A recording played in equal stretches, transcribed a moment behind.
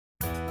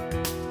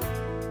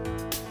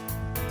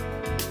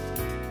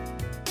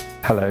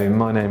Hello,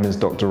 my name is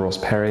Dr. Ross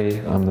Perry.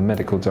 I'm the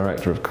Medical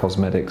Director of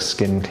Cosmetics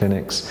Skin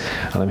Clinics,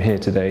 and I'm here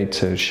today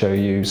to show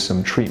you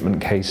some treatment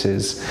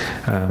cases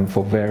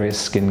for various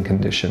skin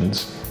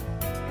conditions.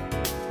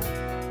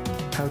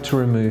 How to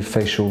remove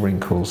facial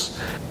wrinkles.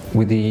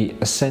 With the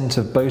ascent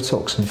of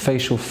Botox and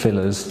facial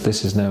fillers,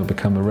 this has now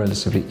become a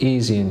relatively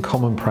easy and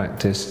common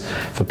practice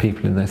for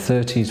people in their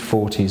 30s,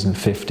 40s and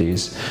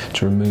 50s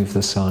to remove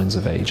the signs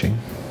of aging.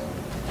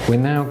 We're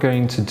now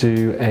going to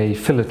do a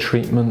filler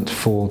treatment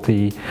for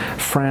the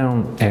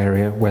frown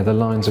area where the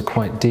lines are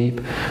quite deep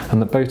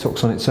and the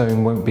Botox on its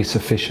own won't be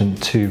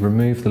sufficient to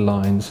remove the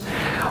lines.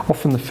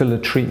 Often the filler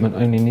treatment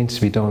only needs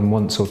to be done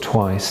once or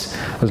twice,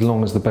 as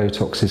long as the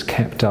Botox is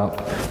kept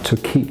up to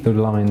keep the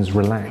lines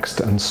relaxed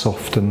and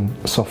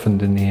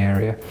softened in the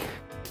area.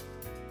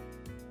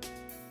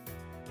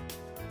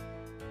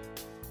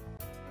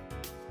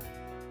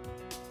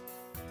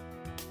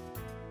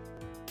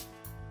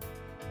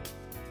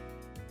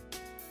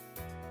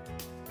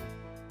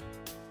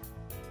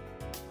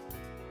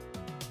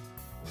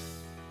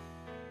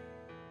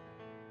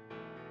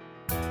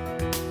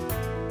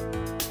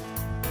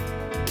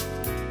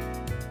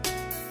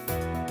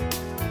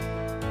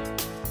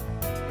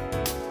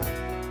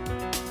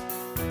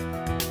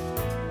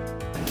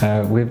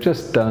 We've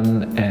just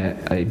done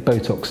a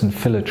Botox and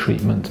filler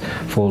treatment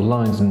for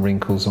lines and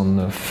wrinkles on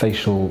the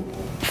facial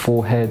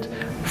forehead,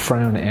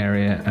 frown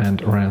area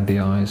and around the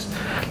eyes.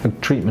 The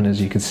treatment,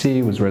 as you can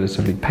see, was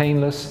relatively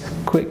painless,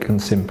 quick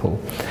and simple.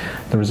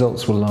 The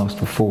results will last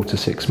for 4 to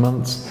 6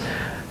 months,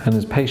 and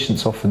as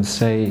patients often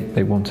say,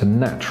 they want a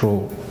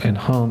natural,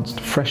 enhanced,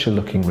 fresher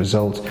looking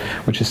result,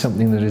 which is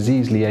something that is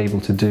easily able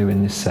to do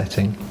in this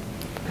setting.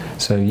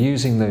 So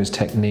using those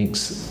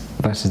techniques,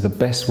 that is the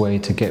best way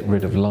to get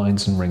rid of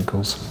lines and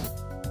wrinkles.